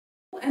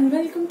and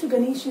welcome to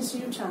Ganesh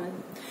Institute channel.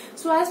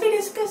 So as we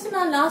discussed in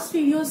our last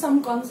video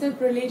some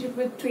concept related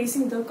with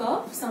tracing the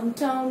curve, some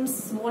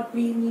terms, what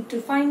we need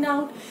to find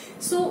out.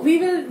 So we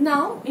will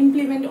now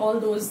implement all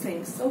those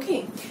things.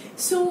 Okay.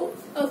 So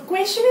a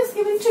question is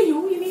given to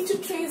you, you need to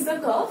trace the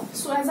curve.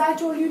 So as I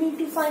told you, you need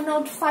to find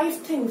out 5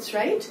 things,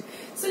 right?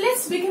 So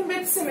let's begin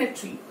with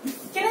symmetry.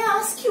 Can I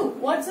ask you,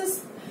 what's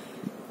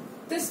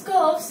this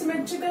curve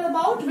symmetrical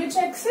about? Which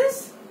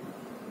axis?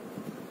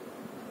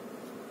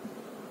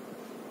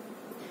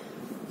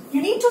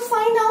 You need to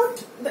find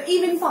out the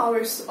even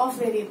powers of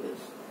variables.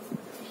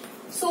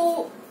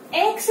 So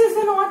x is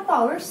in odd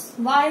powers,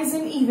 y is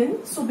in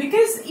even. So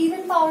because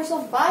even powers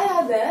of y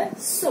are there,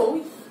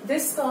 so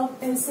this curve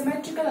is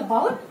symmetrical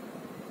about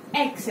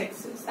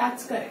x-axis.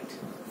 That's correct.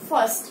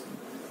 First.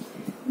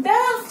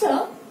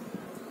 Thereafter,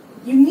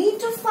 you need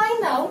to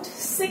find out,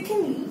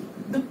 secondly,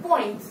 the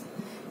points,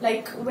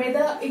 like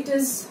whether it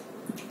is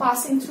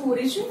passing through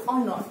origin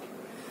or not.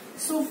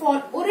 So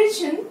for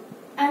origin,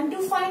 and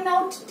to find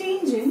out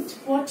tangent,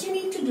 what you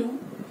need to do,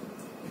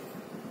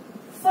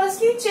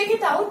 firstly check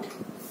it out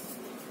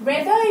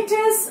whether it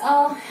is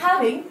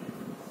having,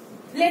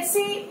 let's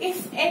say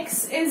if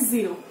x is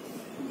 0,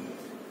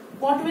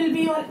 what will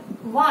be your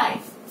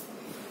y?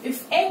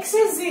 If x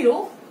is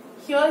 0,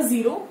 here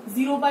 0,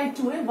 0 by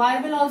 2a,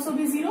 y will also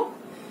be 0.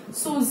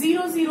 So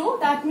 0, 0,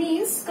 that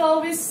means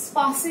curve is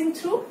passing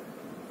through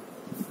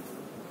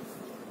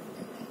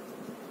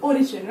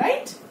origin,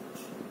 right?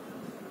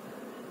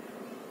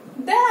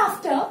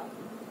 Thereafter,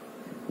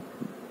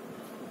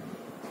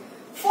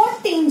 for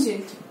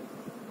tangent,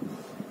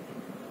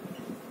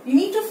 you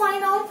need to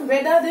find out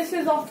whether this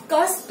is of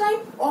cusp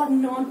type or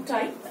non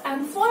type,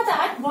 and for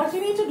that what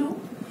you need to do,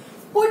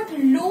 put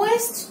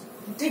lowest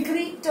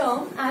degree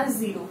term as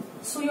 0.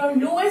 So your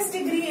lowest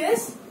degree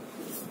is,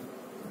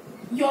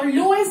 you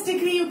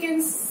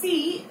can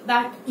see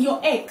that your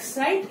x,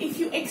 right? If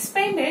you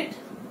expand it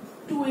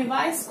to a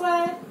y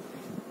square,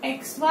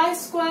 xy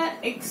square,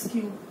 x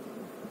cube.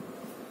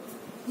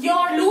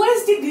 Your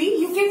lowest degree,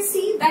 you can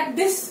see that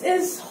this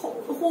is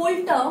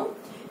whole term,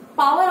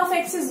 power of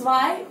x is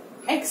y,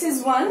 x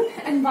is 1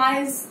 and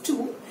y is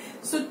 2.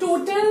 So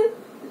total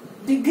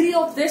degree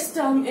of this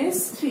term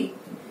is 3.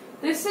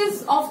 This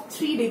is of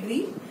 3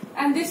 degree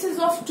and this is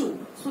of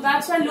 2. So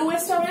that's why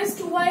lowest term is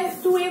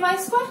 2ay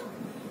square.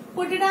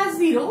 Put it as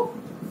 0.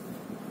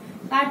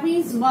 That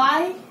means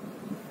y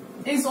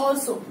is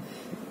also,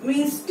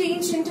 means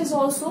tangent is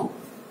also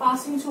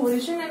passing through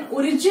origin, and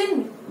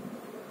origin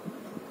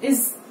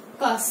is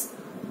cusp.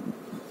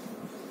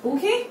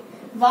 Okay?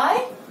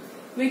 Why?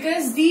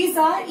 Because these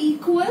are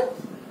equal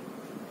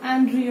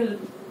and real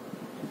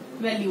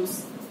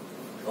values.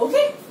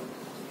 Okay?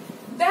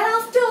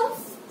 Thereafter,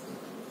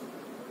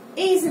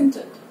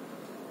 asymptote.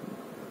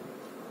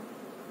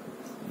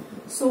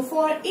 So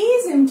for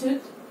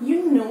asymptote,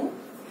 you know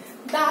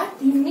that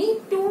you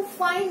need to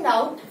find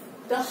out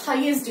the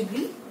highest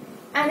degree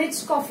and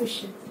its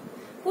coefficient.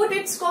 Put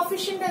its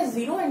coefficient as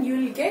 0 and you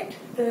will get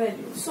the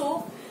value.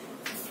 So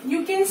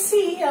you can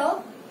see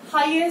here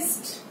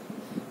highest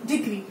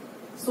degree.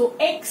 So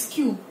x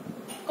cube,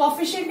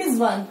 coefficient is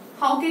 1.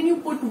 How can you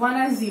put 1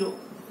 as 0?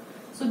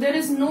 So there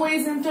is no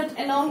asymptote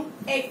along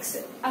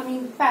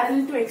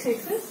parallel to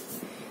x-axis.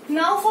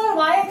 Now for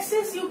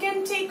y-axis, you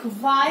can take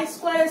y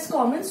square as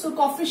common. So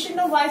coefficient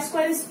of y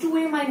square is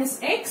 2a minus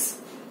x.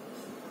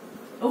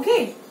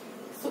 Okay.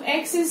 So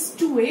x is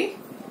 2a,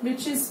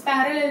 which is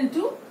parallel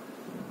to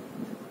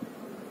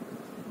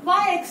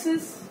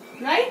y-axis,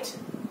 right?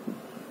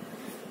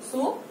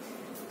 So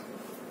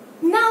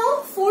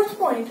now fourth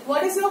point.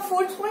 What is your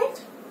fourth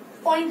point?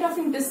 Point of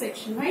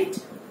intersection, right?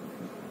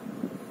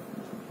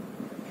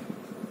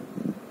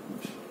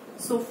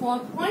 So for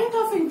point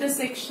of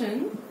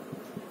intersection,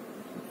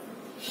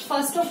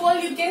 first of all,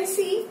 you can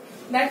see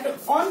that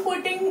on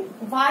putting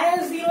y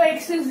as 0,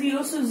 x is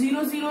 0, so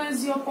 0, 0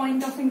 is your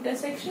point of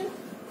intersection,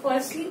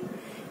 firstly.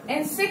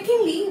 And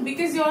secondly,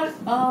 because your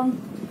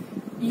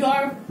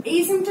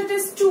asymptote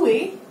is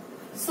 2a,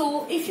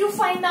 so if you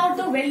find out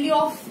the value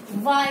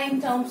of y in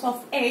terms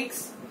of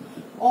x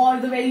or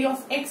the value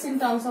of x in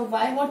terms of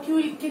y, what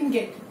you can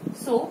get?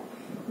 So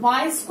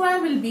y square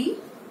will be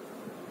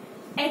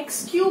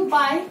x cube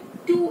by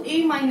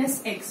 2a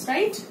minus x,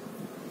 right?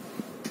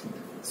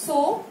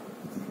 So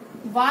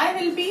y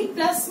will be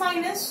plus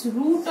minus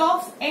root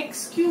of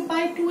x cube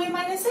by 2a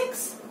minus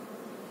x.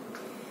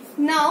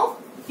 Now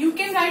you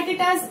can write it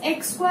as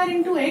x square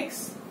into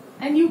x,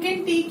 and you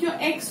can take your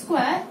x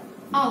square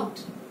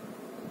out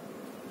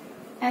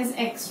as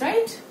x,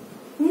 right?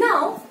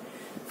 Now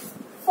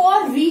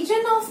for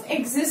region of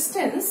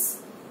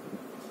existence,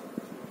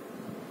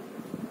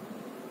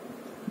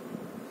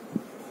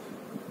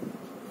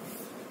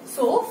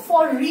 so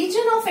for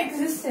region of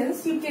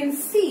existence, you can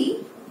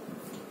see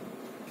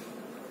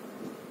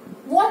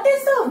what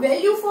is the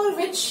value for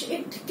which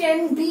it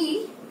can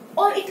be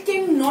or it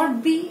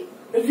cannot be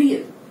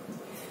real.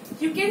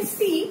 You can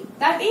see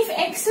that if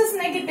x is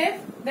negative,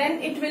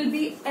 then it will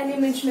be an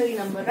imaginary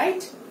number,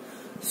 right?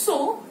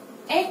 So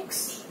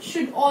x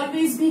should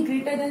always be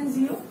greater than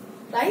 0.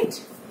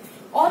 right?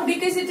 Or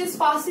because it is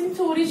passing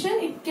through origin,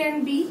 it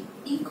can be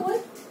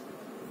equal.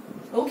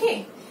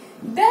 Okay.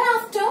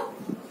 Thereafter,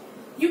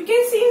 you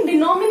can see in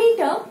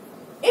denominator,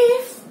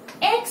 if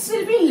x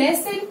will be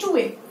less than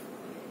 2a,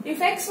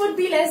 if x would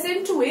be less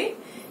than 2a,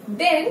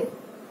 then,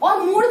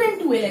 or more than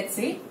 2a, let's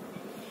say,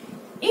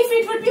 if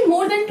it would be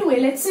more than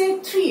 2a, let's say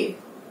 3a,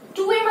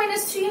 2a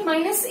minus 3a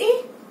minus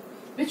a,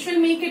 which will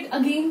make it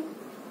again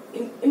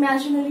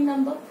imaginary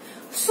number.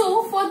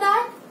 So for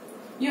that,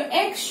 your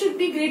x should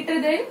be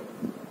greater than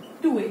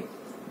 2a.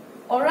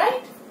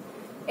 Alright?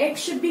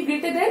 X should be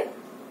greater than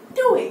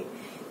 2a.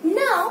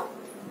 Now,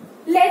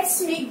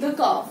 let's make the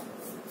curve.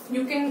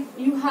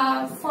 You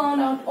have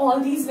found out all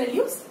these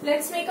values.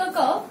 Let's make a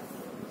curve.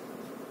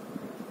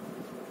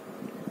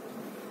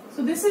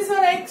 So this is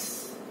your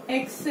x,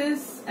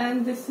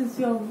 and this is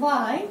your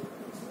y.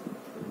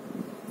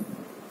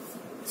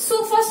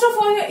 So first of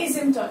all, your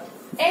asymptote.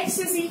 X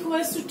is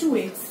equals to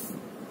 2a.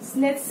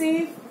 Let's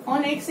say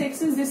on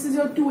x-axis this is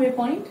your 2a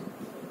point.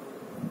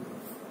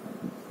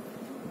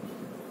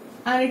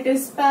 And it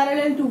is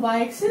parallel to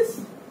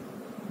y-axis.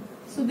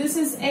 So this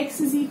is x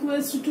is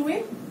equals to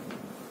 2a.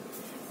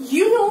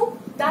 You know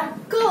that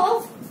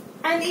curve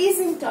and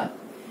asymptote.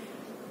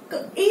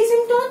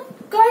 Asymptote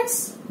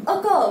cuts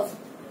a curve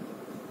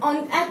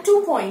at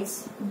 2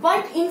 points,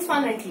 but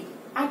infinitely,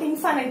 at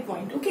infinite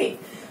point. Okay.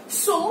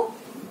 So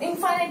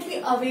infinitely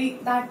away,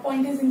 that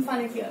point is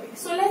infinitely away.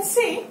 So let's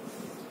say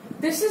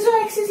this is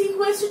your x is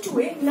equals to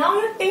 2a. Now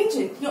your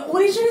tangent, your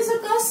origin is a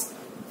cusp.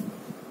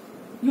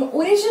 Your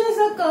origin is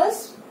a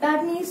cusp.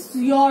 That means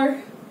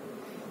your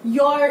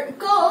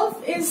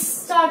curve is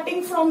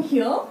starting from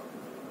here.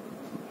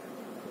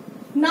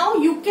 Now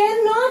you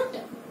cannot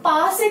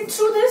pass it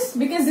through this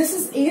because this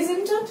is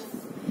asymptote.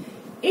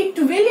 It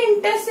will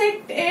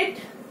intersect it,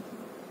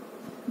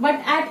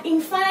 but at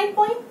infinite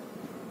point.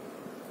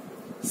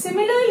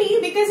 Similarly,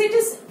 because it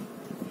is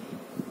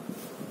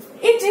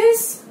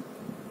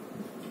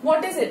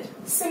what is it?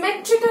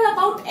 Symmetrical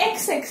about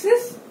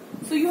x-axis.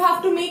 So you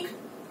have to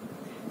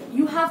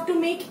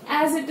make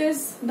as it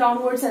is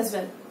downwards as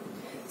well.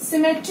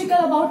 Symmetrical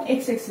about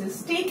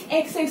x-axis. Take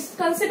x-axis,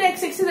 consider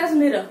x-axis as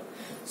mirror.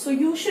 So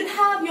you should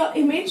have your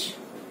image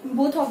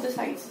both of the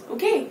sides.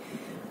 Okay.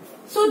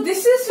 So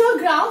this is your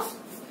graph.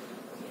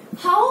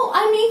 How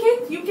I make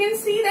it? You can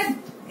see that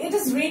it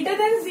is greater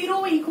than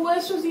 0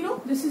 equals to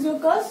 0. This is your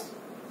curve.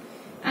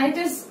 And it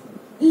is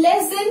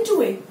less than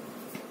 2a.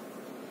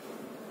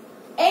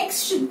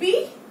 X should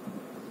be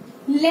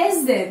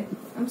less than.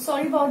 I'm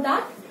sorry about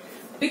that.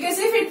 Because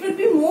if it would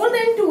be more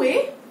than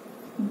 2a,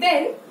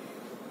 then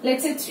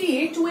let's say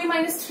 3a, 2a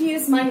minus 3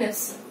 is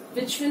minus,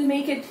 which will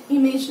make it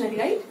imaginary,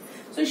 right?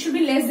 So it should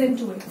be less than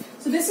 2a.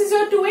 So this is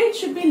your 2a, it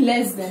should be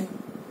less than.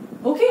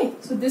 Okay,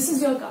 so this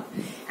is your curve.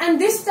 And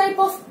this type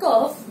of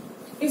curve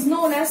is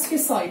known as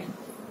schizoid.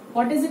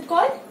 What is it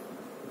called?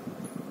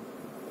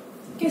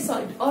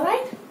 Schizoid,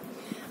 alright?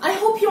 I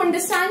hope you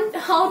understand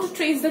how to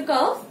trace the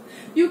curve.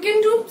 You can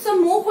do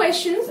some more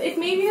questions. It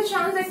may be a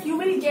chance that you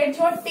will get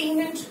your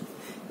tangent,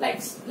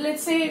 like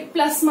let's say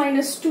plus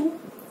minus 2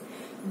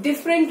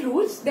 different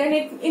rules. Then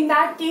in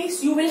that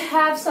case you will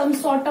have some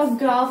sort of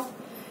graph,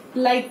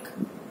 like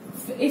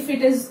if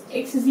it is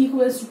x is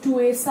equals to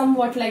 2a,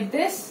 somewhat like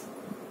this.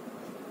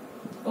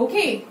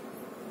 Okay,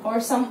 or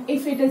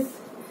if it is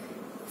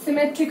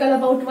symmetrical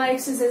about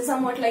y-axis is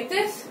somewhat like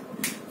this.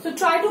 So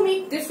try to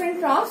make different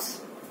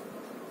graphs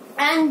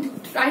and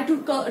try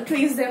to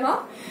trace them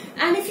up.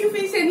 And if you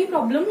face any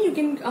problem, you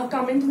can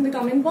comment in the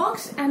comment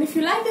box. And if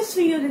you like this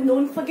video, then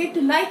don't forget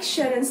to like,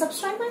 share and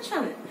subscribe my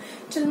channel.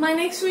 Till my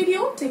next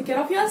video, take care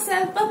of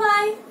yourself. Bye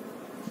bye.